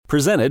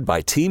Presented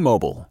by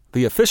T-Mobile,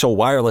 the official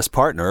wireless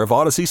partner of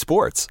Odyssey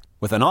Sports.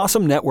 With an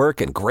awesome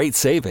network and great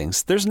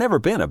savings, there's never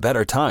been a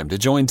better time to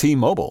join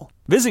T-Mobile.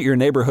 Visit your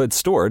neighborhood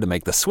store to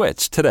make the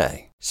switch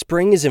today.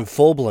 Spring is in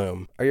full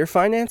bloom. Are your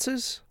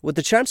finances? With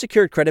the Chime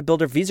Secured Credit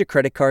Builder Visa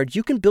Credit Card,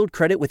 you can build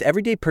credit with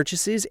everyday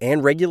purchases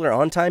and regular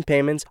on-time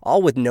payments,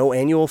 all with no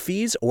annual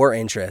fees or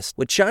interest.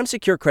 With Chime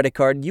Secured Credit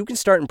Card, you can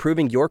start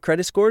improving your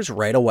credit scores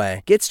right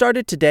away. Get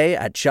started today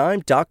at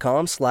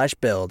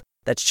chime.com/build.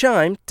 That's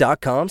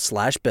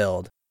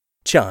chime.com/build.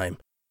 Chime.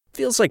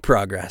 Feels like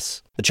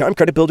progress. The Chime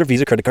Credit Builder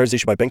Visa Credit Card is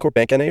issued by Bancorp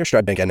Bank N.A. or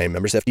Stride Bank N.A.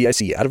 Members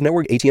FDIC.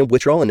 Out-of-network ATM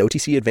withdrawal and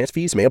OTC advance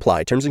fees may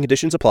apply. Terms and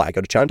conditions apply.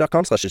 Go to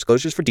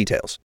chime.com/disclosures for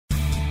details.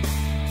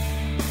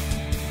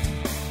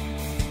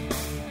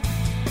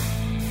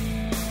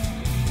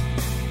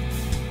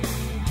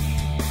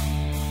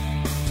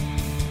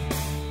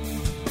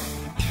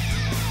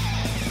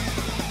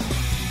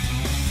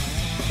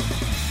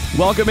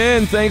 Welcome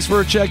in. Thanks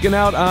for checking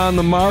out On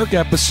the Mark,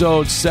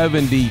 episode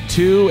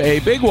 72. A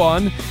big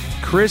one.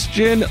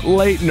 Christian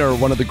Laettner,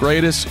 one of the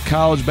greatest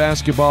college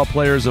basketball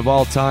players of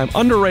all time.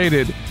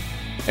 Underrated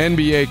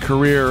NBA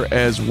career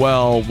as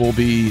well, will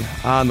be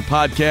on the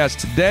podcast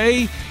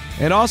today.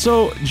 And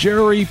also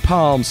Jerry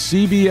Palm,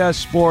 CBS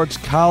Sports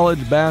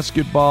college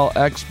basketball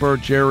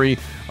expert. Jerry,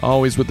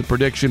 always with the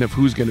prediction of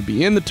who's going to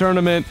be in the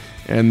tournament,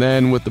 and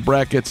then with the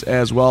brackets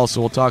as well. So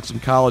we'll talk some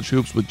college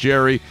hoops with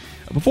Jerry.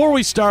 Before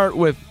we start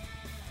with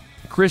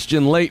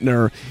Christian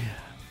Laettner, a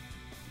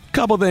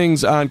couple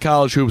things on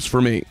college hoops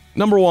for me.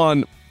 Number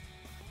one,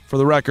 for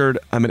the record,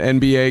 I'm an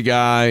NBA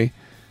guy.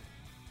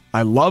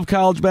 I love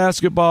college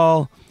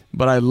basketball,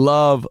 but I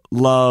love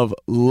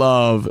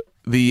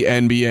the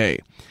NBA.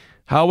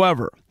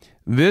 However,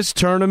 this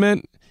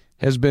tournament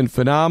has been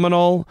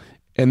phenomenal,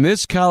 and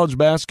this college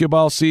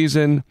basketball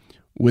season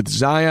with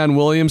Zion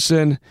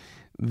Williamson,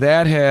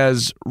 that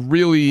has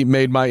really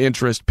made my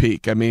interest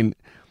peak. I mean,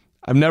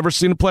 I've never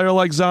seen a player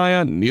like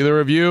Zion. Neither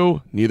have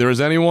you. Neither has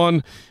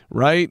anyone,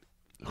 right?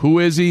 Who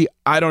is he?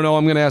 I don't know.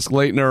 I'm going to ask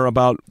Laettner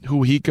about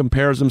who he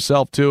compares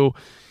himself to.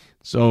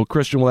 So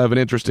Christian will have an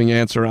interesting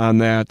answer on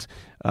that.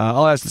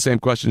 I'll ask the same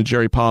question to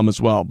Jerry Palm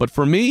as well. But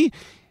for me,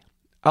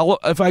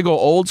 if I go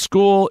old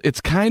school,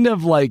 it's kind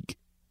of like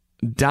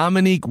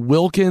Dominique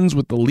Wilkins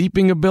with the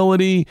leaping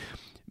ability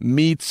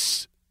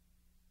meets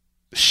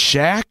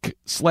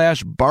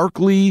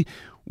Shaq/Barkley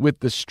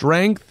with the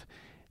strength.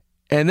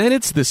 And then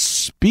it's the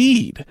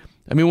speed.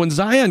 I mean, when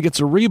Zion gets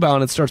a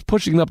rebound and starts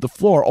pushing up the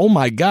floor, oh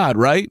my God,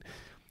 right?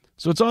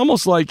 So it's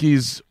almost like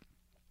he's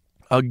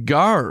a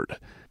guard.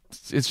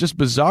 It's just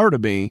bizarre to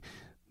me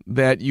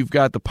that you've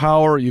got the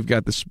power, you've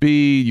got the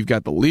speed, you've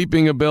got the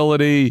leaping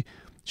ability,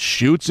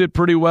 shoots it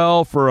pretty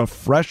well for a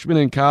freshman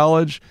in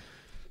college.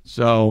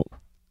 So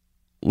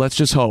let's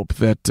just hope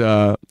that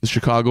the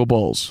Chicago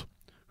Bulls,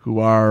 who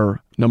are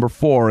number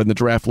 4 in the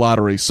draft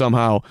lottery,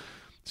 somehow,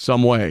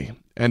 some way,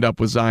 end up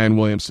with Zion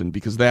Williamson,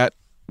 because that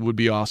would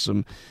be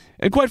awesome.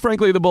 And quite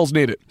frankly, the Bulls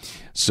need it.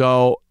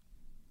 So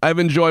I've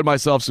enjoyed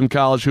myself some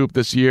college hoop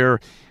this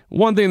year.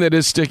 One thing that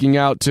is sticking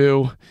out,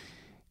 too,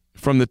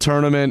 from the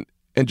tournament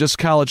and just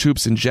college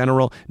hoops in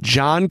general,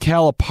 John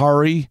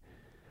Calipari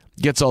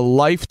gets a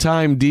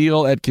lifetime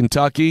deal at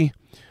Kentucky.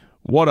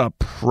 What a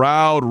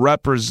proud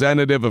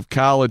representative of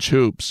college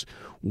hoops.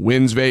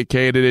 Wins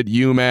vacated at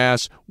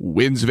UMass,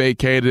 wins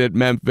vacated at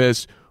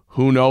Memphis.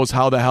 Who knows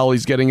how the hell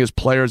he's getting his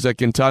players at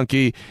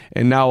Kentucky,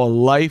 and now a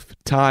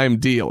lifetime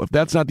deal. If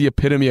that's not the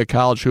epitome of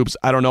college hoops,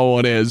 I don't know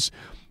what is.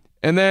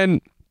 And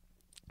then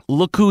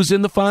look who's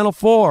in the Final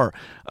Four.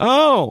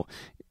 Oh,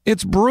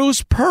 it's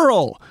Bruce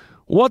Pearl.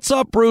 What's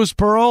up, Bruce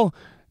Pearl?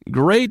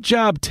 Great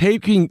job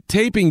taping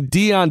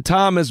Deion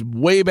Thomas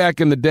way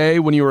back in the day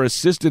when you were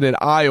assistant at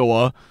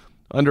Iowa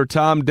under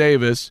Tom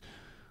Davis.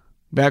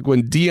 Back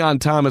when Deion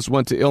Thomas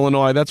went to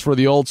Illinois. That's for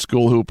the old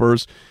school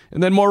hoopers.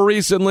 And then more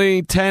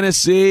recently,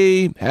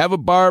 Tennessee, have a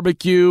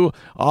barbecue,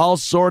 all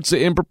sorts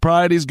of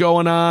improprieties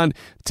going on,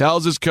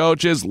 tells his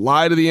coaches,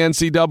 lie to the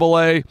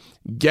NCAA,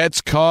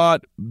 gets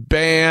caught,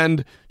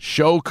 banned,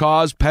 show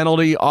cause,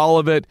 penalty, all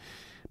of it.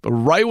 But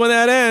right when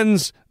that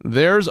ends,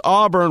 there's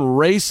Auburn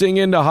racing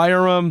in to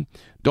hire him.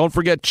 Don't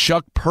forget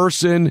Chuck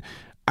Person,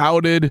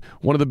 outed,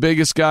 one of the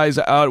biggest guys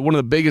out, one of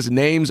the biggest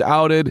names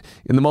outed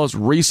in the most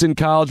recent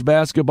college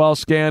basketball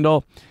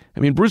scandal. I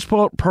mean, Bruce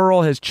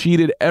Pearl has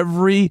cheated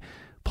every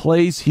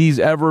place he's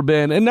ever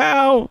been, and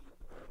now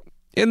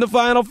in the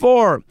Final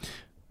Four. I'm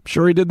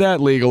sure he did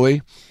that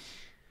legally.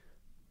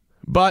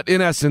 But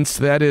in essence,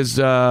 that is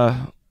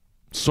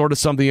sort of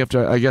something you have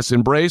to, I guess,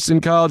 embrace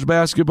in college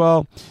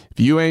basketball.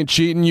 If you ain't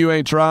cheating, you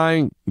ain't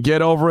trying.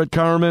 Get over it,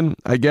 Carmen,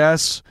 I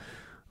guess.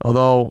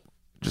 Although,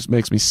 it just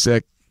makes me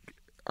sick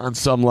on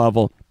some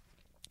level.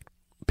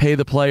 Pay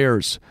the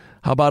players.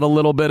 How about a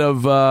little bit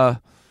of, I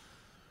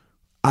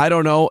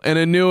don't know, an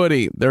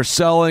annuity? They're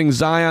selling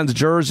Zion's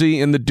jersey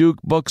in the Duke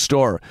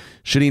bookstore.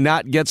 Should he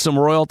not get some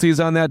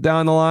royalties on that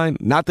down the line?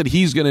 Not that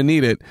he's going to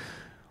need it,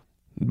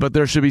 but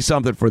there should be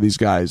something for these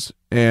guys.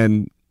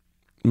 And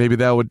maybe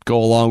that would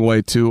go a long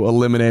way to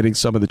eliminating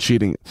some of the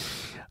cheating.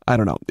 I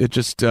don't know. It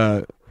just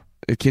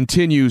it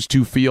continues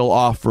to feel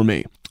off for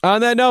me.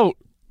 On that note,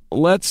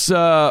 let's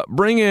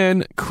bring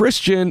in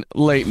Christian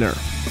Laettner.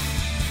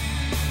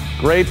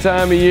 Great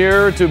time of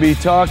year to be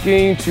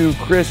talking to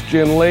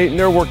Christian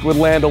Laettner, worked with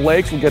Land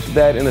O'Lakes. We'll get to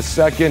that in a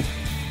second.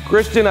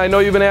 Christian, I know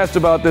you've been asked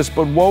about this,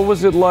 but what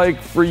was it like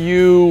for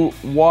you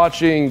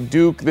watching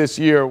Duke this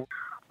year?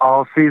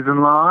 All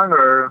season long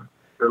or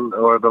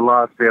the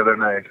loss the other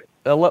night?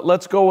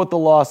 Let's go with the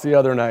loss the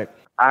other night.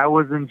 I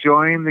was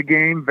enjoying the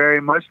game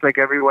very much like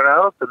everyone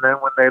else, and then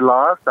when they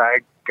lost, I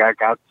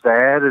got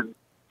sad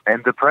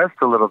and depressed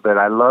a little bit.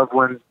 I love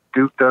when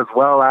Duke does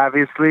well,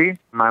 obviously.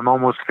 I'm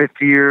almost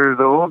 50 years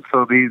old,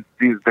 so the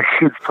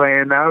kids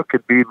playing now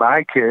could be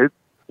my kids.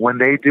 When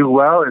they do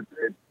well,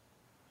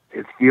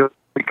 it feels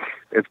like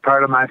it's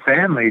part of my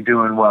family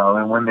doing well,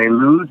 and when they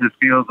lose, it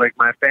feels like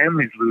my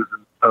family's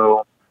losing.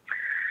 So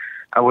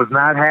I was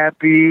not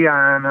happy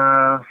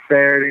on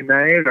Saturday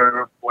night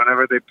or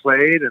whenever they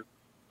played,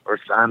 or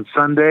on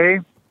Sunday,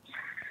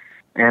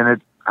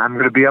 and I'm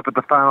going to be up at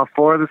the Final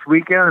Four this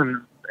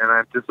weekend, and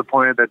I'm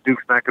disappointed that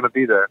Duke's not going to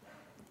be there.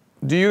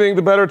 Do you think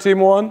the better team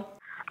won?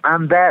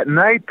 On that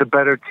night, the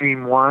better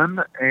team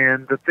won,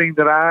 and the thing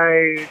that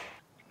I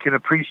can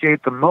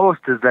appreciate the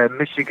most is that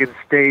Michigan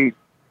State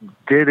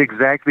did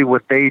exactly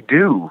what they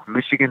do.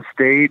 Michigan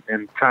State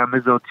and Tom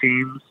Izzo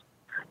teams,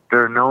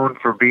 they're known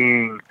for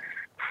being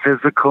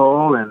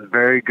physical and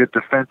very good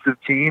defensive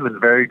team and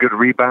very good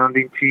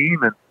rebounding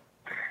team,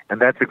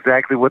 and that's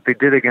exactly what they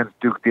did against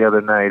Duke the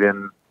other night.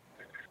 And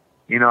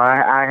you know,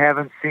 I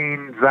haven't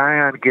seen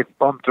Zion get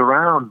bumped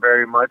around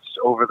very much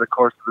over the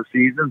course of the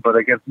season, but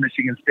against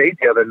Michigan State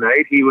the other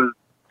night, he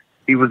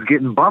was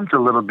getting bumped a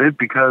little bit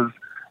because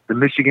the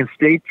Michigan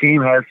State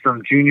team has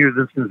some juniors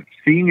and some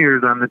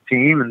seniors on the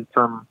team, and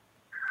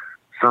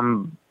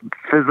some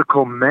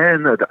physical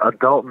men,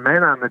 adult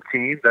men on the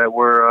team that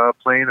were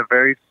playing a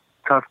very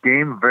tough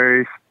game, a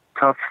very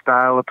tough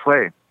style of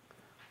play.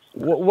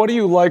 What do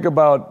you like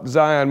about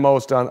Zion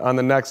most on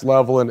the next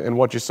level and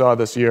what you saw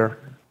this year?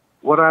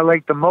 What I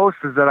like the most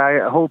is that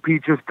I hope he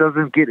just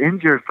doesn't get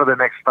injured for the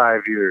next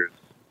 5 years,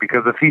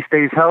 because if he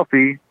stays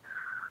healthy,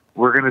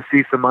 we're going to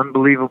see some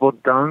unbelievable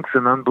dunks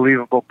and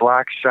unbelievable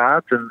block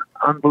shots and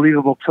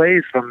unbelievable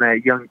plays from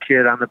that young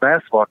kid on the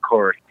basketball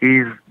court.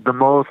 He's the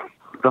most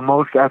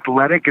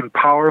athletic and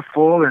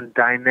powerful and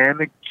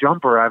dynamic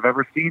jumper I've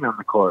ever seen on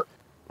the court.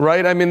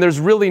 Right? I mean,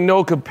 there's really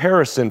no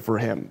comparison for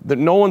him. That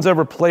no one's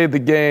ever played the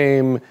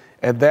game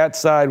at that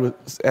size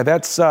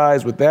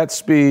with that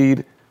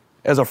speed.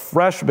 As a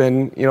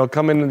freshman, you know,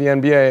 coming into the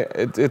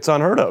NBA, it's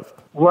unheard of.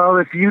 Well,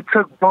 if you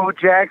took Bo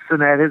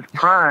Jackson at his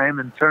prime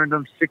and turned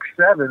him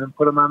 6'7" and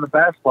put him on the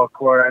basketball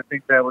court, I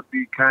think that would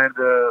be kind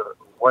of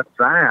what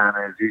Zion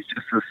is. He's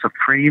just a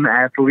supreme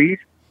athlete.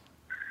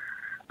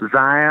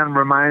 Zion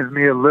reminds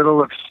me a little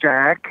of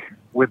Shaq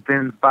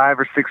within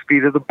 5 or 6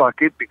 feet of the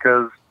bucket,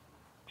 because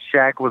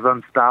Shaq was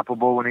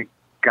unstoppable when he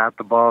got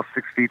the ball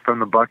 6 feet from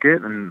the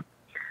bucket, and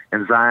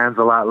Zion's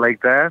a lot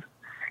like that.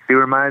 He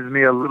reminds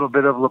me a little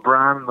bit of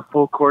LeBron in the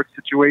full court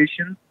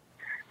situation.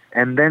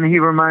 And then he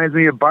reminds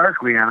me of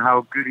Barkley on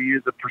how good he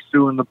is at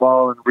pursuing the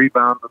ball and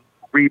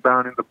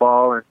rebounding the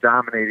ball and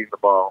dominating the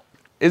ball.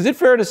 Is it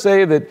fair to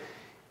say that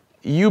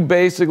you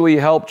basically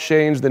helped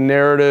change the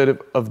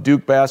narrative of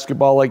Duke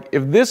basketball? Like,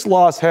 if this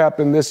loss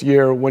happened this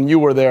year when you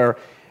were there,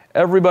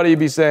 everybody would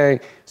be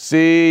saying,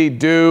 see,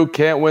 Duke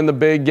can't win the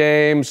big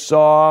game,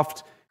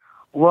 soft.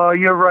 Well,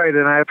 you're right,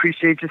 and I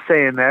appreciate you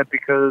saying that,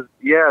 because,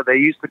 yeah, they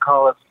used to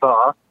call us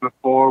soft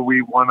before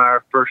we won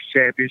our first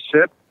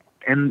championship,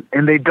 and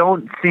they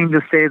don't seem to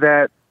say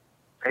that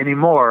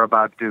anymore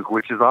about Duke,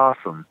 which is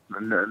awesome.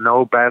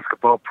 No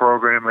basketball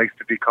program likes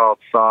to be called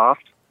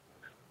soft.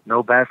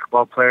 No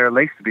basketball player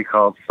likes to be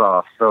called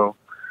soft. So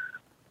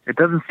it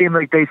doesn't seem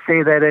like they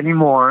say that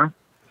anymore.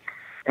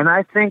 And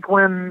I think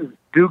when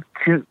Duke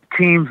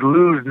teams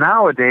lose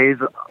nowadays,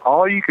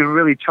 all you can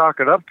really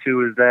chalk it up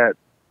to is that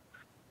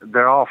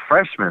they're all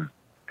freshmen,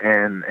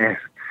 and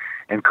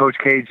Coach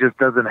K just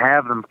doesn't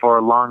have them for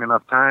a long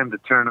enough time to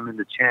turn them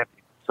into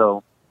champions.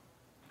 So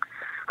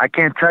I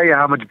can't tell you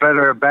how much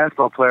better a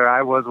basketball player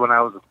I was when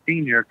I was a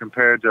senior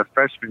compared to a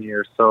freshman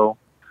year. So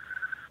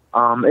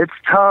it's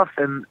tough,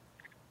 and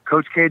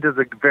Coach K does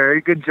a very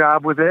good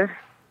job with it.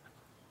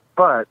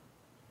 But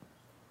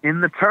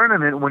in the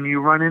tournament, when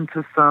you run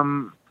into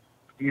some,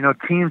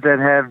 teams that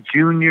have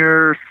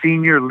junior,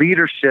 senior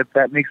leadership,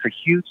 that makes a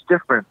huge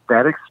difference.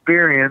 That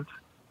experience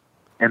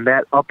and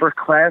that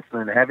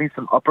upperclassmen, having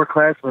some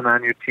upperclassmen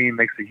on your team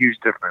makes a huge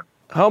difference.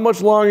 How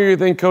much longer do you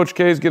think Coach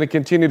K is going to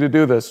continue to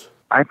do this?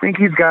 I think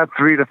he's got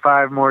 3 to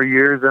 5 more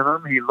years in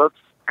him. He looks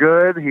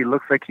good. He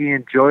looks like he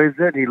enjoys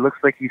it. He looks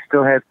like he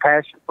still has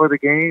passion for the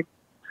game.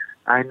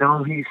 I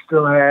know he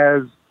still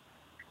has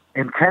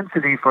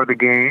intensity for the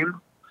game.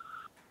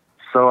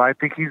 So I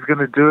think he's going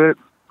to do it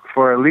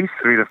for at least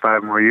 3 to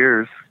 5 more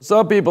years.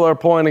 Some people are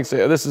pointing,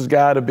 say, this has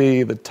got to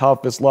be the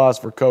toughest loss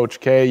for Coach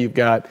K. You've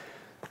got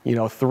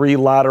 3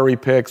 lottery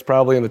picks,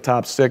 probably in the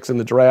top 6 in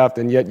the draft,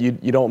 and yet you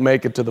don't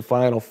make it to the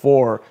Final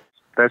Four.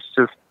 That's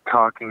just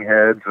talking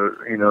heads,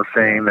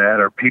 saying that,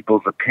 or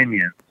people's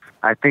opinions.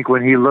 I think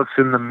when he looks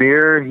in the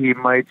mirror, he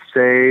might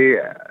say,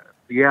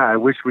 yeah, I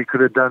wish we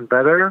could have done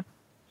better.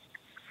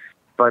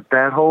 But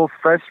that whole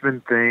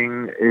freshman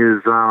thing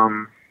is,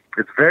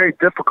 it's very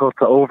difficult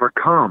to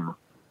overcome.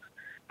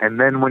 And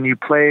then when you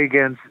play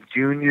against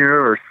junior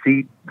or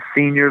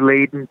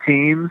senior-laden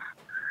teams,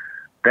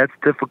 that's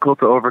difficult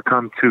to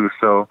overcome too.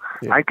 So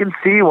I can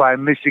see why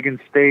Michigan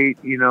State,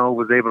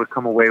 was able to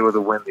come away with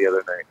a win the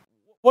other night.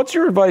 What's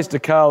your advice to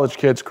college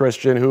kids,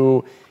 Christian,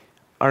 who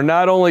are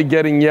not only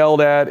getting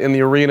yelled at in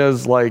the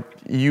arenas like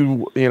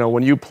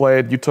when you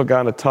played, you took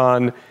on a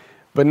ton,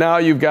 but now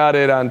you've got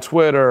it on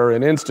Twitter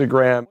and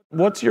Instagram.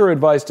 What's your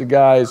advice to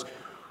guys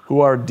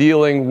who are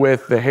dealing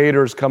with the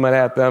haters coming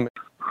at them?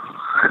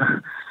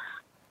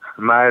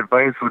 My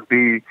advice would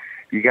be,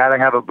 you got to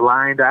have a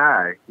blind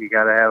eye. You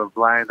got to have a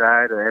blind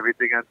eye to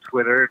everything on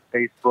Twitter,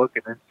 Facebook,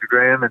 and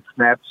Instagram, and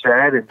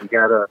Snapchat, and you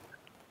got to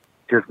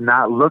just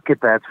not look at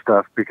that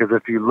stuff, because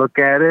if you look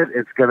at it,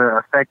 it's going to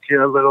affect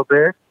you a little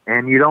bit,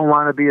 and you don't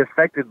want to be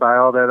affected by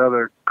all that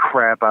other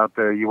crap out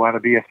there. You want to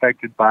be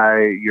affected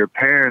by your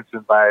parents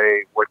and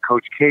by what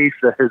Coach K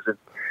says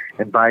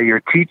and by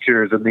your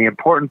teachers and the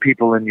important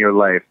people in your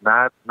life,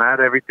 not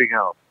everything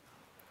else.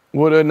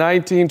 Would a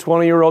 19,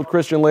 20-year-old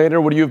Christian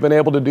Laettner, would you have been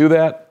able to do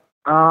that?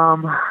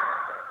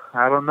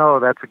 I don't know.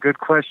 That's a good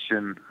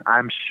question.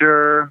 I'm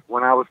sure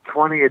when I was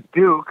 20 at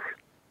Duke,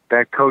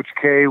 that Coach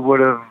K would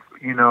have,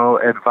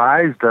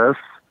 advised us,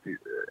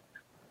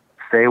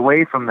 stay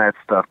away from that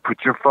stuff.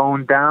 Put your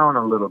phone down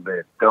a little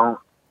bit.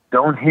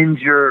 Don't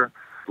hinge your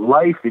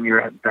life and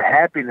the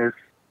happiness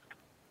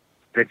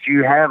that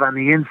you have on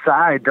the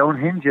inside. Don't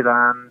hinge it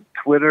on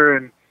Twitter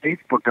and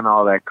Facebook and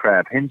all that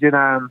crap. Hinge it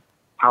on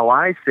how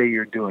I say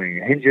you're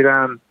doing. Hinge it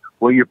on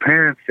what your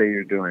parents say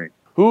you're doing.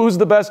 Who's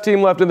the best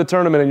team left in the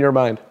tournament in your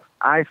mind?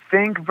 I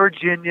think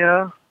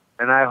Virginia,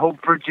 and I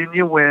hope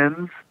Virginia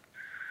wins.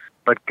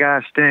 But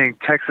gosh dang,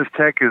 Texas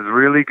Tech is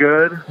really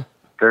good.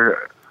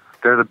 They're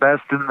the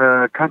best in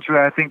the country,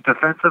 I think,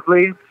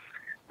 defensively.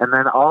 And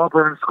then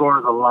Auburn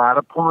scores a lot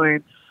of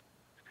points,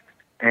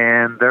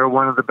 and they're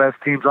one of the best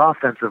teams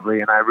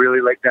offensively. And I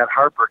really like that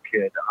Harper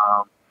kid.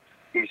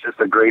 He's just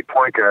a great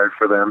point guard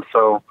for them.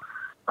 So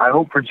I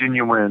hope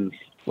Virginia wins.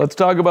 Let's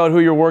talk about who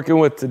you're working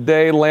with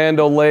today, Land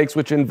O'Lakes,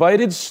 which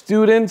invited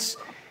students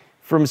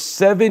from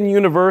 7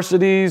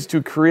 universities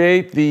to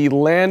create the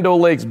Land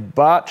O'Lakes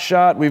bot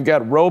shot. We've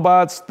got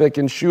robots that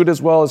can shoot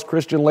as well as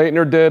Christian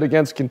Laettner did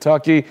against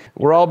Kentucky.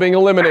 We're all being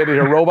eliminated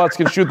here. Robots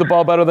can shoot the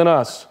ball better than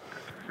us.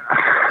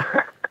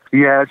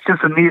 Yeah, it's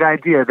just a neat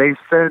idea. They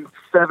sent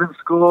 7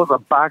 schools a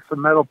box of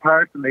metal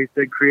parts, and they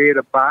said create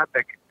a bot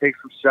that can take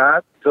some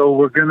shots. So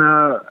we're going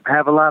to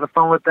have a lot of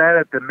fun with that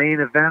at the main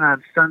event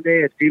on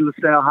Sunday at De La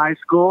Salle High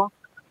School.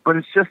 But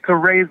it's just to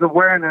raise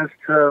awareness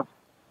to,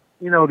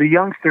 the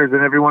youngsters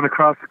and everyone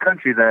across the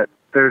country that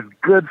there's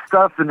good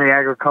stuff in the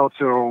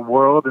agricultural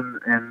world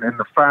and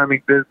the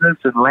farming business,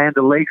 and Land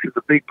O'Lakes is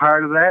a big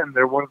part of that, and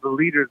they're one of the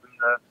leaders in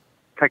the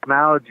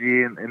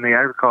technology and in the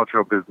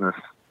agricultural business.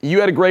 You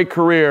had a great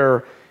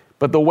career,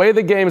 but the way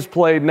the game's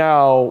played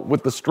now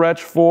with the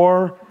stretch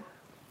 4,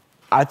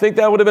 I think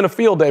that would have been a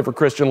field day for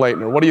Christian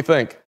Laettner. What do you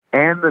think?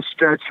 And the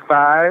stretch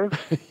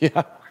 5.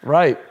 Yeah,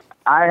 right.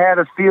 I had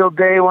a field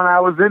day when I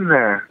was in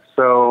there.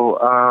 So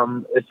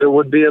if it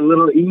would be a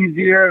little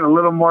easier and a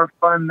little more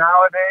fun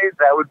nowadays,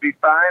 that would be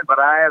fine. But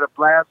I had a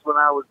blast when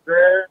I was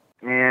there,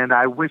 and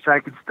I wish I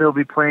could still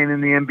be playing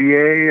in the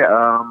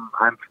NBA.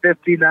 I'm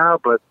 50 now,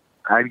 but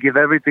I'd give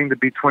everything to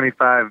be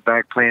 25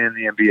 back playing in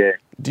the NBA.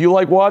 Do you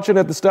like watching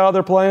it, the style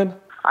they're playing?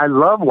 I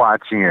love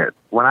watching it.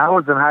 When I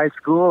was in high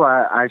school,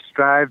 I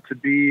strived to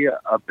be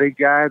a big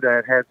guy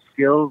that had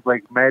skills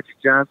like Magic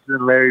Johnson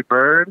and Larry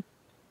Bird.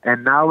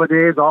 And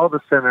nowadays, all the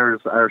centers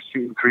are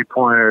shooting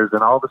three-pointers,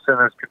 and all the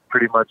centers can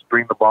pretty much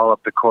bring the ball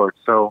up the court.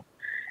 So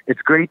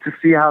it's great to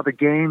see how the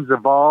game's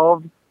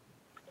evolved.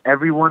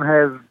 Everyone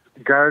has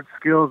guard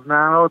skills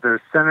now. There's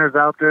centers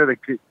out there that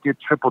get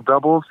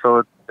triple-doubles,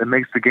 so it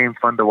makes the game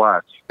fun to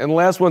watch. And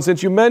last one,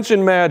 since you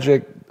mentioned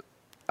Magic,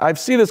 I've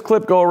seen this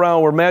clip go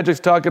around where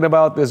Magic's talking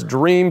about this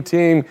dream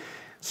team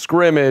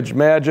scrimmage,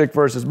 Magic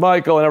versus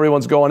Michael, and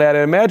everyone's going at it.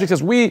 And Magic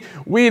says, we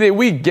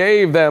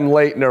gave them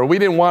Laettner. We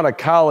didn't want a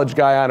college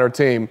guy on our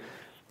team.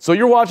 So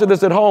you're watching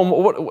this at home.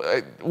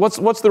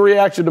 What's the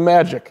reaction to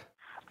Magic?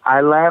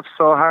 I laugh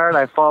so hard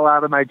I fall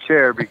out of my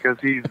chair because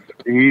he's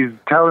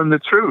telling the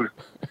truth.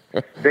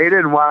 They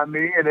didn't want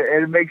me, and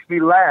it makes me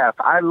laugh.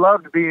 I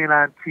loved being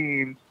on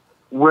teams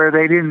where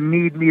they didn't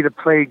need me to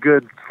play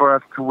good for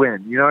us to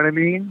win. You know what I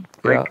mean?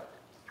 Yeah.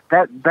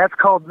 That's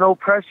called no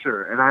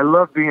pressure, and I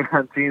love being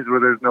on teams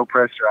where there's no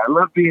pressure. I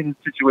love being in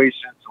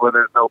situations where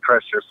there's no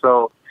pressure.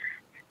 So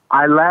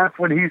I laugh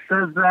when he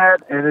says that,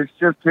 and it's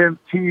just him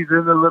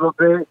teasing a little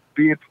bit,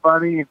 being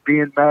funny and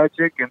being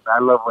Magic, and I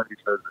love when he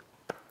says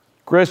it.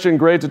 Christian,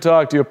 great to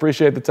talk to you.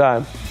 Appreciate the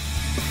time.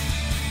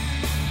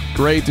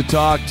 Great to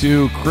talk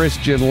to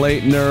Christian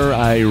Laettner.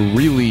 I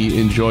really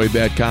enjoyed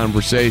that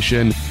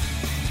conversation.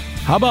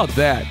 How about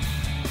that?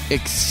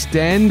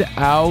 Extend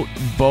out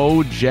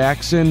Bo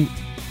Jackson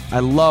I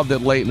love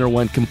that Leitner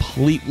went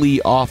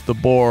completely off the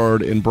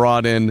board and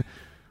brought in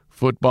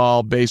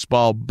football,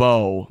 baseball,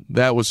 Bo.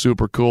 That was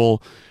super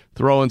cool.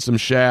 Throw in some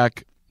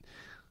Shaq.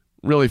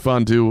 Really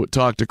fun to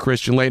talk to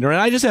Christian Laettner. And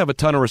I just have a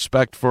ton of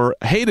respect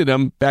hated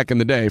him back in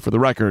the day, for the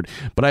record,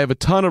 but I have a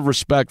ton of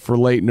respect for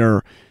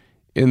Laettner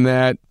in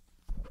that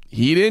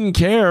he didn't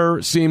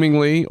care,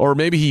 seemingly, or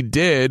maybe he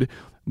did,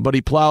 but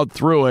he plowed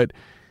through it.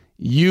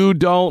 You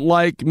don't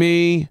like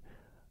me,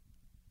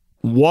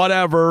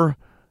 whatever.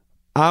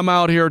 I'm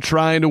out here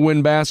trying to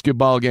win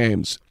basketball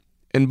games.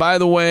 And by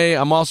the way,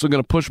 I'm also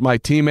going to push my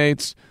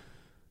teammates.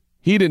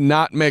 He did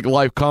not make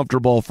life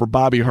comfortable for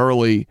Bobby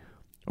Hurley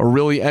or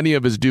really any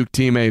of his Duke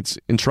teammates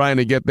in trying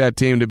to get that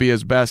team to be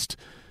as best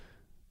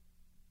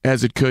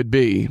as it could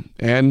be.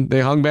 And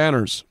they hung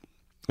banners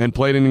and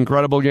played in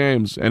incredible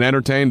games and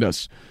entertained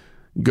us.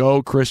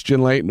 Go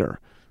Christian Laettner.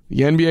 The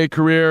NBA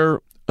career,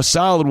 a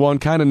solid one,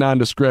 kind of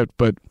nondescript,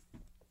 but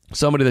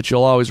somebody that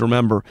you'll always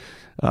remember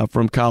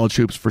from college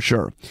hoops for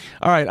sure.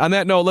 All right, on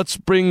that note, let's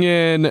bring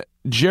in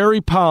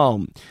Jerry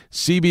Palm,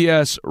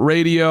 CBS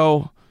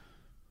Radio,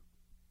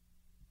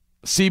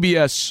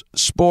 CBS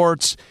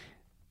Sports.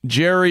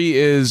 Jerry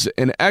is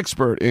an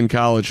expert in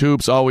college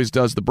hoops, always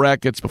does the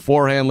brackets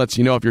beforehand, lets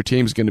you know if your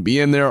team's going to be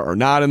in there or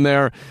not in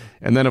there,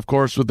 and then, of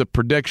course, with the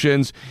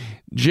predictions.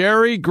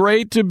 Jerry,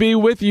 great to be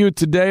with you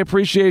today.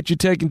 Appreciate you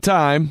taking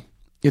time.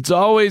 It's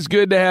always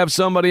good to have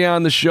somebody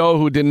on the show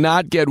who did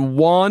not get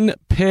one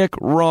pick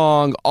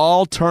wrong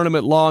all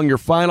tournament long. Your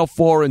Final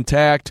Four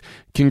intact.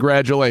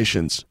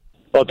 Congratulations.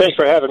 Well, thanks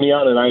for having me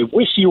on, and I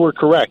wish you were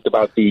correct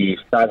about the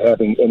not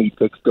having any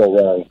picks go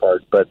wrong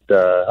part, but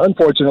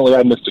unfortunately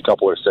I missed a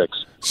couple or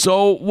six.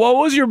 So what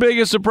was your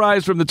biggest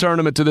surprise from the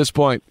tournament to this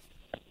point?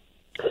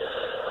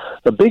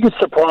 The biggest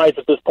surprise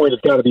at this point has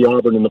got to be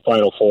Auburn in the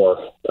Final Four.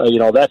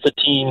 That's a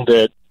team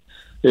that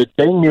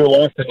dang near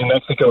lost to New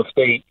Mexico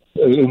State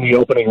in the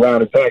opening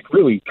round. In fact,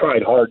 really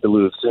tried hard to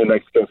lose to New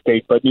Mexico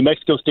State, but New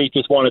Mexico State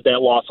just wanted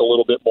that loss a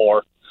little bit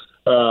more.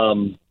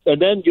 And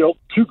then,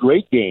 two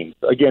great games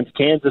against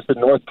Kansas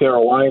and North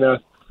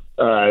Carolina.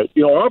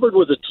 Auburn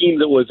was a team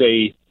that was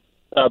a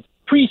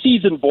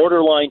preseason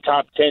borderline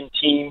top 10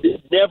 team.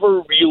 It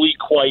never really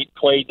quite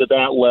played to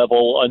that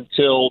level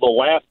until the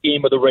last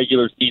game of the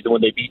regular season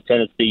when they beat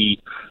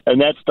Tennessee. And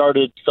that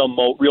started some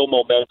real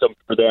momentum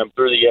for them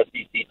through the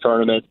SEC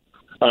tournament.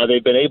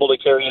 They've been able to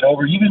carry it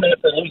over, even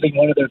after losing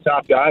one of their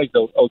top guys,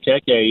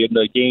 Okeke, in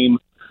the game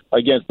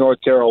against North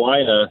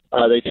Carolina.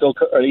 They still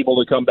are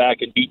able to come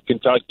back and beat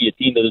Kentucky, a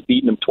team that has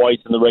beaten them twice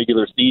in the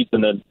regular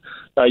season. And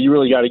you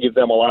really got to give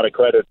them a lot of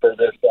credit for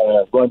this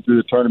run through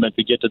the tournament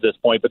to get to this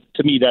point. But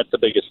to me, that's the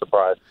biggest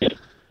surprise.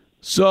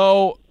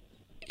 So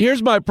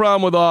here's my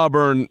problem with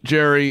Auburn,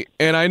 Jerry.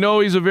 And I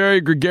know he's a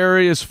very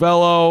gregarious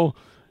fellow,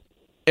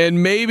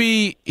 and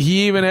maybe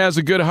he even has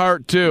a good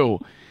heart too.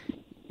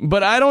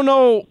 But I don't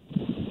know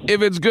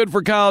if it's good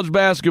for college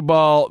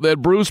basketball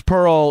that Bruce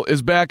Pearl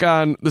is back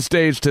on the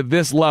stage to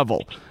this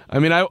level. I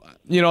mean,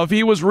 if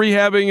he was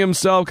rehabbing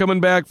himself, coming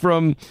back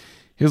from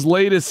his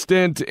latest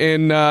stint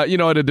in, at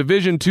a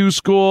Division II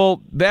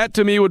school, that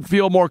to me would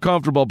feel more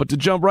comfortable. But to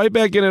jump right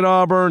back in at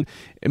Auburn,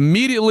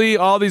 immediately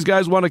all these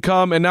guys want to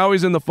come, and now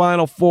he's in the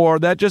Final Four,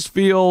 that just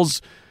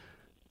feels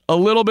a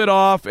little bit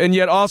off, and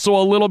yet also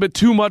a little bit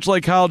too much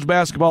like college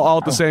basketball all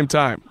at the same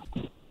time.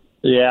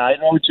 Yeah, I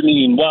know what you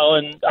mean. Well,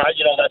 and,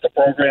 that's a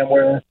program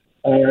where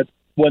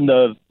when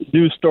the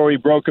news story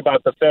broke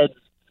about the Feds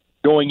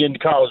going into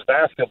college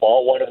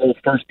basketball, one of those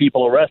first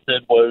people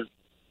arrested was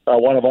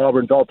one of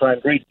Auburn's all-time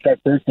greats,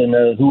 Chuck Person,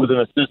 who was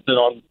an assistant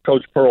on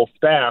Coach Pearl's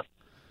staff.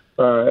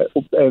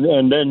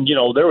 And then,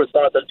 there was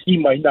thought that he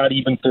might not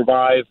even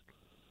survive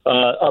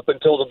up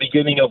until the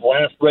beginning of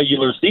last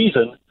regular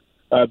season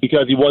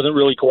because he wasn't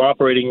really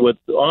cooperating with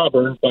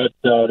Auburn. But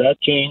that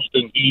changed,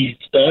 and he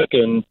stuck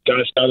and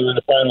got us out in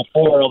the Final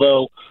Four.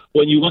 Although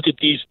when you look at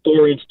these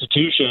four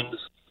institutions,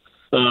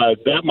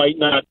 that might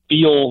not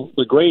feel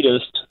the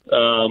greatest,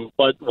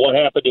 but what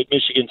happened at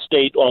Michigan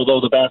State, although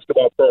the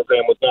basketball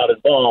program was not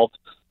involved,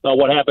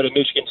 what happened at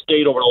Michigan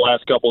State over the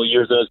last couple of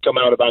years that has come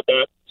out about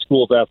that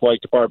school's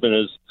athletic department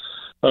is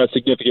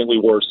significantly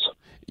worse.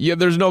 Yeah,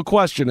 there's no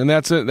question, and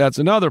that's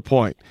another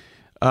point.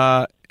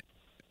 Tom,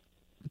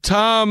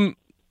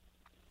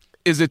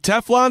 is it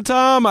Teflon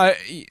Tom?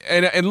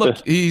 And look,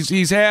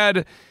 he's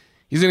an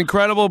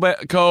incredible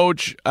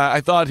coach. I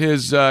thought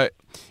his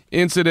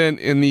incident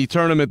in the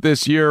tournament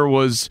this year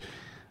was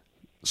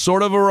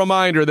sort of a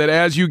reminder that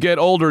as you get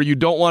older, you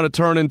don't want to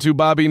turn into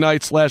Bobby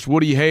Knight /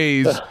 Woody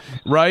Hayes,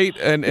 right?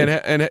 And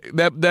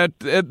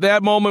that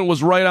moment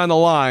was right on the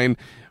line.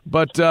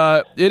 But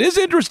it is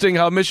interesting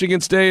how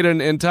Michigan State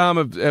and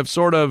Tom have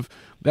sort of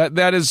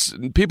that is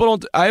people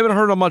don't. I haven't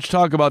heard much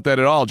talk about that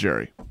at all,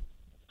 Jerry.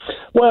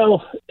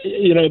 Well,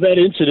 that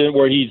incident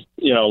where he's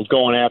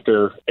going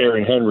after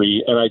Aaron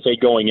Henry, and I say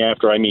going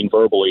after, I mean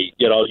verbally.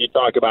 You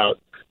talk about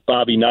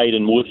Bobby Knight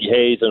and Woody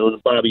Hayes, and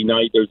with Bobby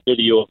Knight, there's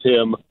video of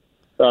him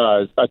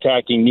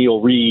attacking Neil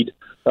Reed.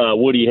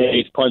 Woody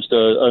Hayes punched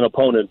an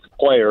opponent's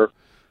player,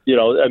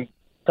 and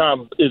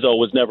Tom Izzo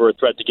was never a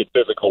threat to get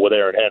physical with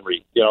Aaron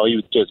Henry. He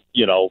was just,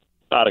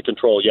 out of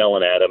control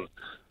yelling at him.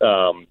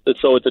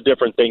 So it's a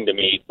different thing to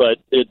me. But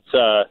it's,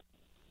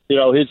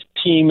 his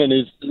team and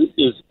his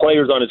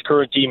players on his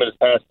current team and his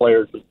past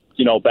players,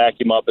 back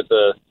him up as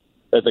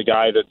a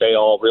guy that they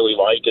all really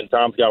like. And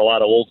Tom's got a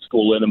lot of old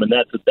school in him, and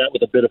that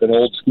was a bit of an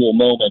old school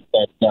moment.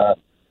 But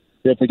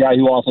it's a guy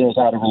who also knows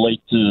how to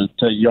relate to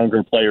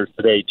younger players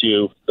today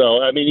too.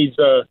 So I mean,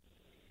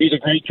 he's a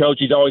great coach.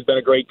 He's always been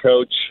a great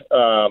coach.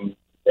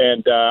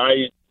 And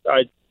I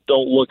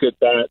don't look at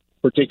that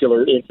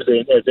particular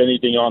incident as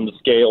anything on the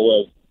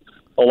scale of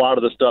a lot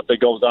of the stuff that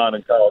goes on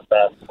in college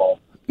basketball.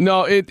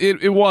 No,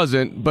 it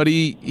wasn't, but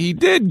he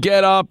did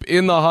get up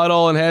in the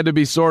huddle and had to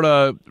be sort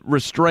of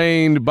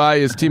restrained by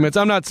his teammates.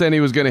 I'm not saying he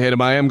was going to hit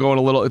him. I am going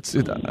a little.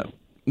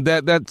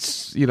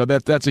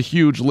 That's a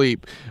huge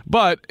leap,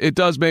 but it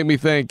does make me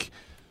think.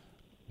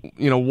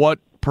 What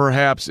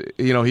perhaps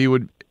he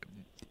would.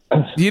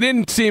 He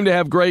didn't seem to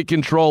have great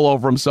control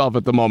over himself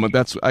at the moment.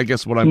 That's, I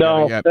guess, what I'm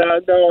getting at.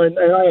 No, and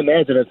I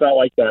imagine it's not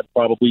like that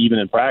probably even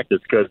in practice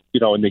because,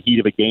 in the heat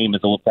of a game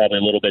is probably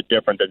a little bit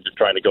different than just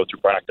trying to go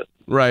through practice.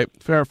 Right.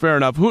 Fair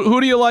enough.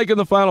 Who do you like in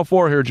the Final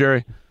Four here,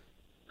 Jerry?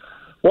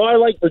 Well, I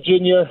like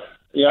Virginia.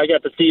 I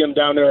got to see them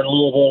down there in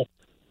Louisville.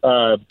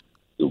 I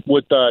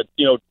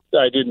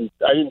didn't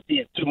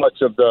see too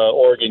much of the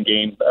Oregon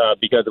game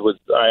because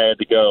I had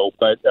to go,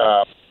 but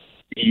I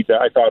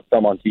saw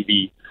some on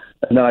TV.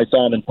 And then I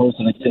saw him in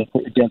person against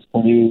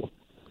Purdue.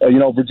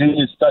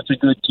 Virginia is such a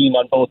good team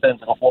on both ends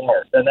of the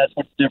floor. And that's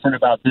what's different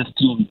about this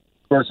team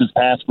versus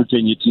past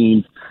Virginia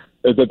teams,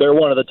 is that they're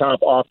one of the top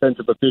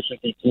offensive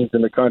efficiency teams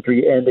in the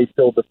country, and they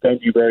still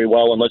defend you very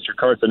well unless you're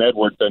Carson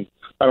Edwards. And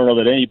I don't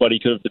know that anybody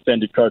could have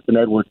defended Carson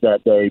Edwards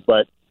that day.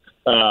 But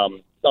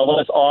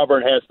unless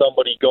Auburn has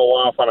somebody go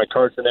off on a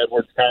Carson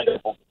Edwards kind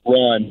of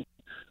run,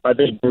 I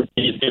think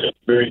it's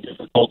very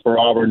difficult for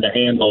Auburn to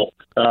handle.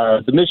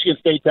 The Michigan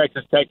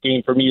State-Texas Tech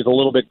game for me is a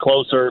little bit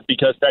closer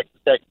because Texas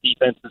Tech's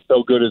defense is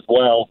so good as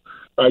well.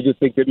 I just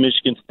think that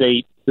Michigan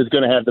State is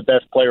going to have the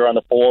best player on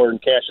the floor in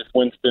Cassius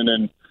Winston,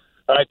 and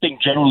I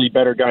think generally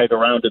better guys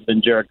around him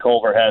than Jared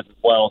Culver has as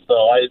well. So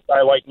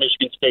I like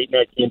Michigan State in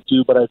that game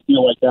too, but I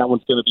feel like that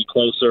one's going to be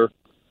closer.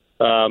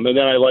 And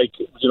then I like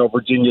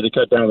Virginia to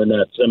cut down the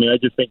nets. I mean, I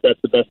just think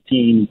that's the best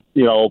team,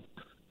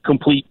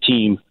 complete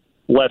team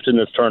left in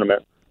this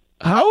tournament.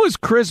 How has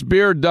Chris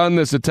Beard done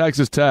this at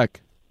Texas Tech?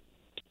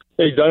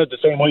 He's done it the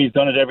same way he's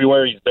done it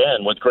everywhere he's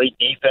been, with great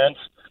defense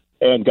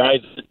and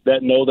guys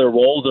that know their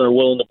roles and are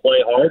willing to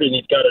play hard. And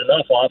he's got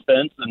enough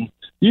offense, and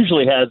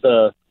usually has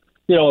a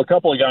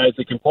couple of guys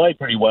that can play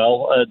pretty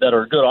well, that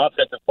are good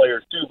offensive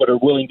players too, but are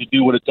willing to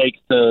do what it takes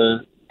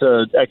to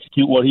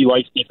execute what he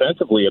likes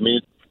defensively. I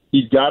mean,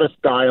 he's got a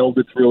style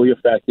that's really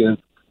effective,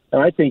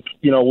 and I think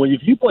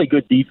if you play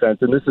good defense,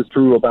 and this is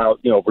true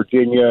about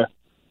Virginia,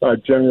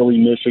 generally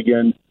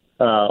Michigan.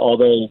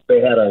 Although they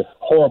had a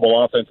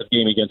horrible offensive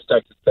game against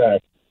Texas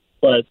Tech.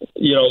 But,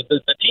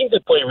 the teams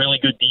that play really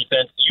good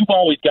defense, you've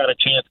always got a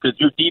chance because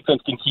your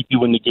defense can keep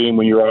you in the game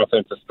when your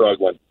offense is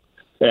struggling.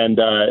 And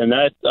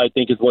that, I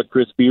think, is what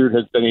Chris Beard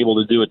has been able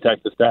to do at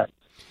Texas Tech.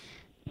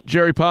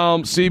 Jerry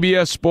Palm,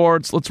 CBS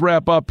Sports. Let's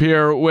wrap up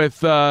here with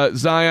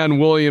Zion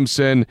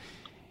Williamson.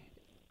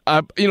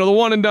 The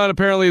one and done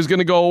apparently is going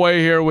to go away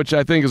here, which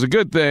I think is a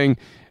good thing.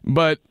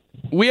 But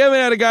we haven't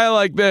had a guy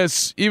like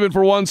this, even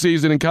for one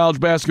season in college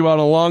basketball in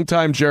a long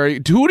time,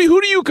 Jerry. Who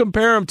do you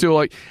compare him to?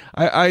 Like,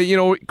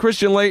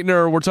 Christian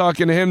Laettner, we're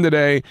talking to him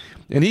today,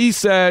 and he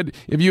said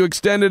if you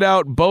extended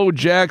out Bo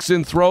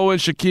Jackson, throw in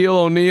Shaquille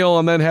O'Neal,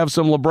 and then have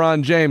some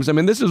LeBron James. I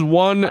mean, this is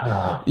one,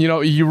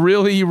 you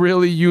really,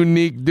 really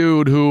unique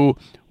dude who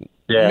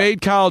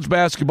made college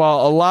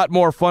basketball a lot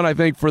more fun, I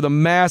think, for the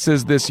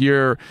masses this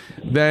year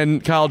than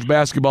college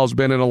basketball's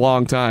been in a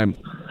long time.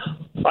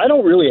 I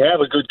don't really have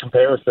a good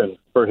comparison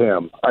for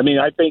him. I mean,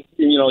 I think,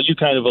 you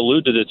kind of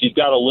allude to this. He's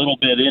got a little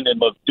bit in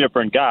him of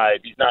different guys.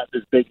 He's not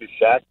as big as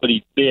Shaq, but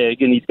he's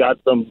big, and he's got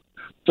some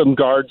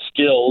guard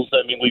skills.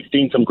 I mean, we've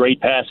seen some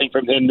great passing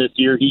from him this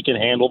year. He can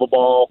handle the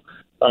ball.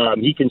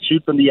 He can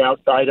shoot from the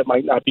outside. It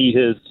might not be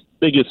his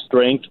biggest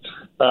strength.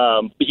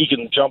 He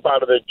can jump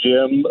out of the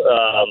gym,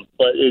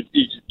 but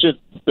he's just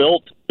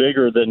built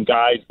bigger than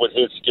guys with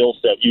his skill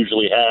set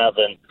usually have,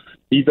 and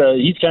he's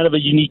kind of a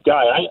unique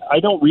guy.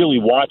 I don't really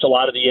watch a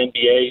lot of the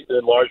NBA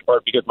in large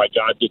part because my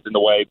job gets in the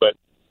way, but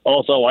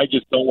also I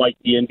just don't like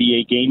the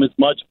NBA game as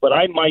much. But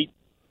I might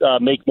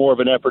make more of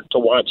an effort to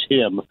watch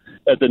him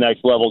at the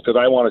next level because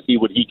I want to see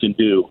what he can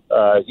do.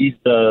 He's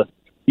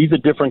a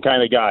different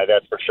kind of guy,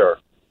 that's for sure.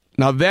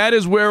 Now that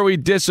is where we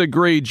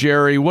disagree,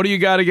 Jerry. What do you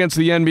got against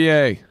the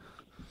NBA?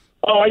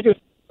 Oh, I just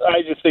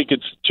think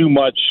it's too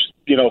much,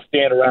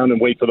 stand around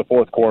and wait for the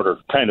fourth quarter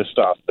kind of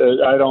stuff.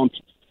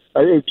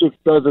 It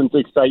just doesn't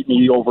excite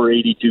me over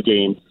 82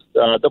 games.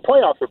 The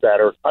playoffs are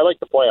better. I like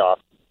the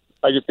playoffs.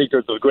 I just think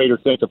there's a greater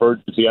sense of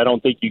urgency. I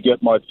don't think you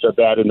get much of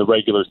that in the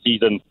regular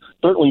season.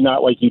 Certainly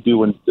not like you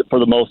do for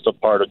the most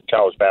part of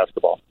college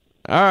basketball.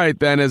 All right,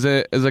 then, as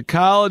a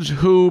college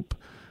hoop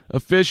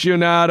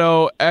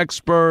aficionado,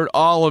 expert,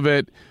 all of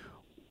it,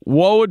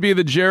 what would be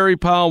the Jerry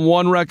Palm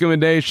one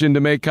recommendation to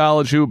make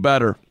college hoop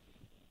better?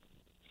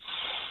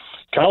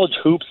 College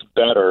hoops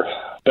better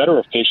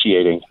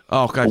officiating,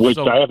 Okay, which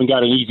I haven't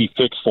got an easy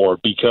fix for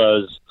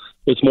because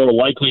it's more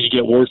likely to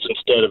get worse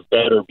instead of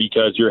better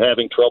because you're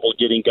having trouble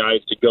getting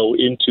guys to go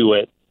into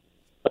it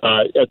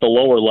at the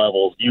lower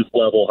levels, youth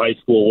level, high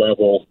school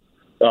level,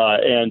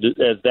 and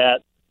as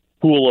that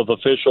pool of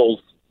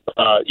officials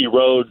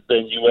erodes,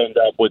 then you end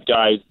up with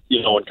guys,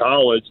 in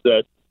college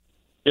that,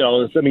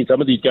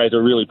 some of these guys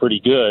are really pretty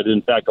good.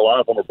 In fact, a lot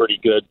of them are pretty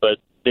good, but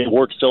they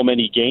work so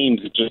many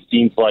games, it just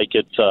seems like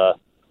it's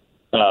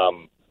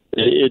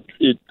I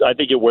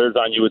think it wears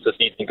on you as the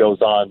season goes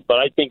on. But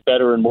I think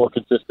better and more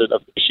consistent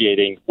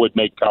officiating would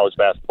make college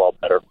basketball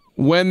better.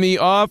 When the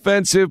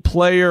offensive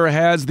player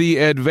has the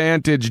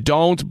advantage,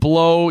 don't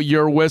blow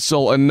your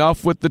whistle.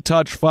 Enough with the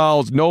touch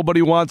fouls.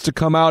 Nobody wants to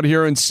come out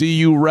here and see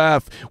you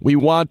ref. We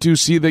want to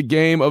see the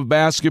game of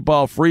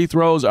basketball. Free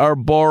throws are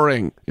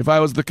boring. If I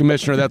was the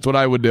commissioner, that's what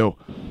I would do.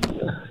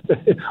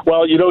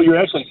 Well, you're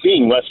actually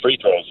seeing less free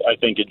throws, I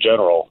think, in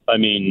general. I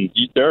mean,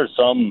 there are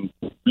some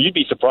 – you'd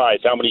be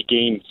surprised how many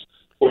games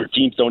where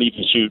teams don't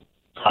even shoot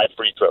 5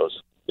 free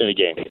throws in a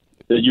game.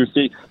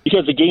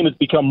 Because the game has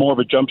become more of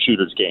a jump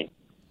shooter's game.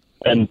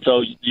 And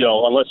so,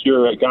 unless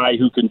you're a guy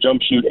who can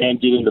jump shoot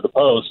and get into the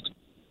post,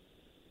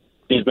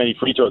 as many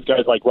free throws,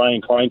 guys like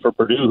Ryan Klein for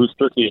Purdue, who's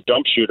strictly a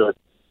jump shooter,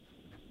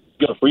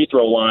 got a free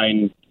throw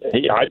line.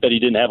 I bet he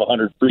didn't have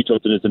 100 free throws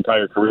in his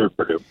entire career at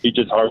Purdue. He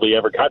just hardly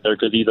ever got there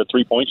because he's a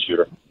three-point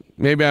shooter.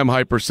 Maybe I'm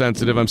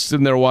hypersensitive. I'm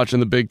sitting there watching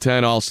the Big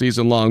Ten all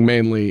season long,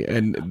 mainly,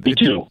 and Me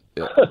too.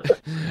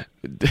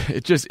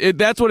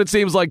 That's what it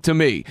seems like to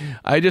me.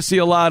 I just see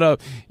a lot of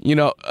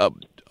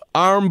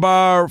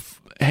armbar,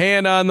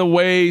 hand on the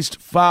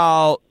waist,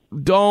 foul.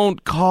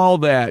 Don't call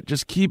that.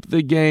 Just keep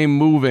the game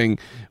moving.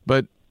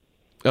 But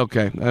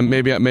okay,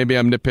 maybe I'm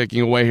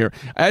nitpicking away here.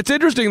 It's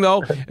interesting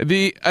though.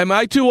 Am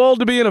I too old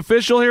to be an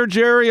official here,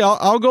 Jerry?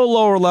 I'll go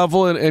lower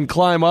level and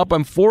climb up.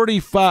 I'm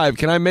 45.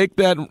 Can I make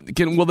that?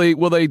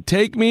 Will they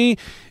take me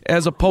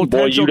as a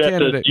potential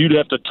candidate? You'd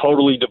have to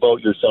totally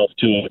devote yourself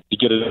to it to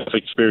get enough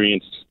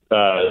experience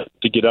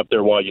to get up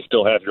there while you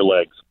still have your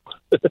legs.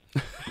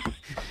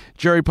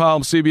 Jerry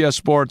Palm, CBS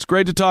Sports.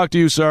 Great to talk to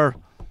you, sir.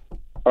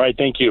 All right,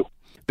 thank you.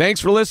 Thanks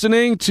for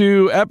listening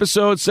to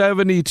episode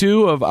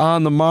 72 of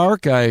On the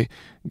Mark. I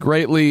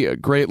greatly,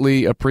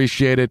 greatly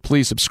appreciate it.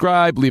 Please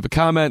subscribe, leave a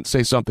comment,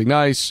 say something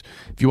nice.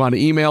 If you want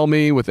to email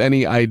me with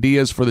any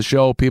ideas for the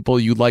show, people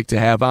you'd like to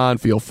have on,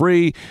 feel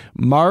free.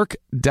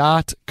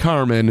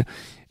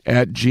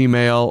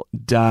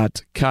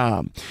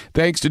 mark.carman@gmail.com.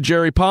 Thanks to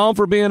Jerry Palm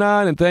for being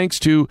on, and thanks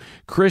to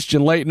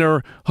Christian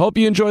Laettner. Hope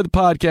you enjoyed the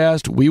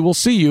podcast. We will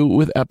see you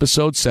with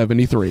episode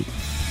 73.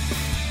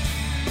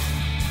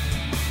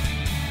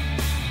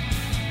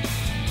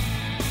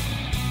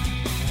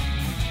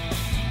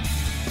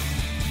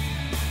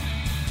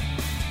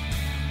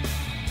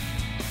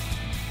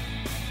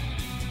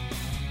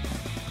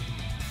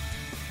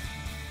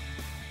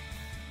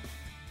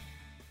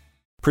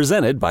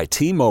 Presented by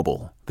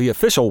T-Mobile, the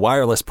official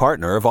wireless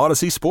partner of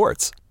Odyssey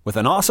Sports. With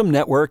an awesome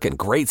network and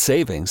great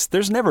savings,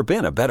 there's never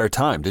been a better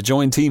time to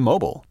join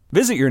T-Mobile.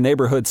 Visit your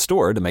neighborhood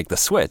store to make the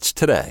switch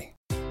today.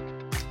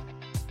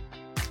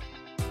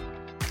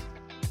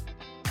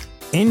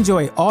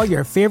 Enjoy all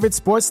your favorite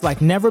sports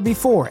like never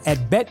before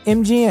at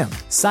BetMGM.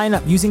 Sign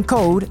up using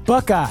code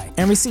Buckeye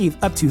and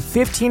receive up to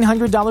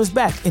 $1,500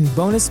 back in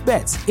bonus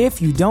bets if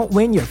you don't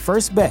win your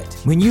first bet.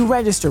 When you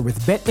register with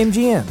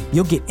BetMGM,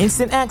 you'll get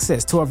instant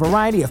access to a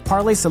variety of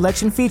parlay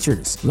selection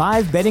features,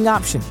 live betting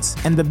options,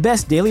 and the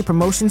best daily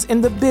promotions in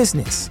the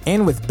business.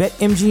 And with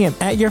BetMGM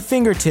at your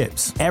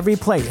fingertips, every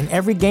play and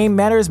every game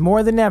matters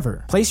more than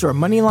ever. Place your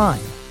money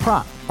line,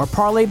 prop, or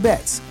parlay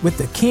bets with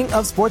the king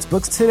of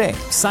sportsbooks today.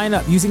 Sign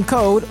up using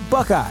code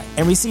Buckeye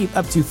and receive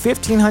up to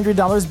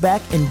 $1,500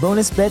 back in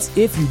bonus bets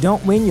if you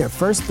don't win your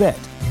first bet.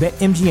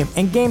 BetMGM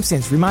and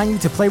GameSense remind you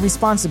to play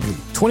responsibly.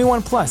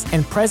 21 plus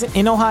and present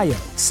in Ohio,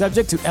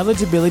 subject to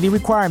eligibility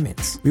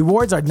requirements.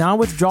 Rewards are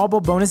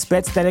non-withdrawable bonus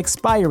bets that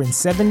expire in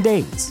 7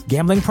 days.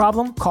 Gambling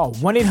problem? Call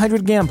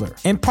 1-800-GAMBLER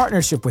in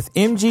partnership with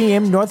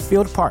MGM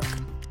Northfield Park.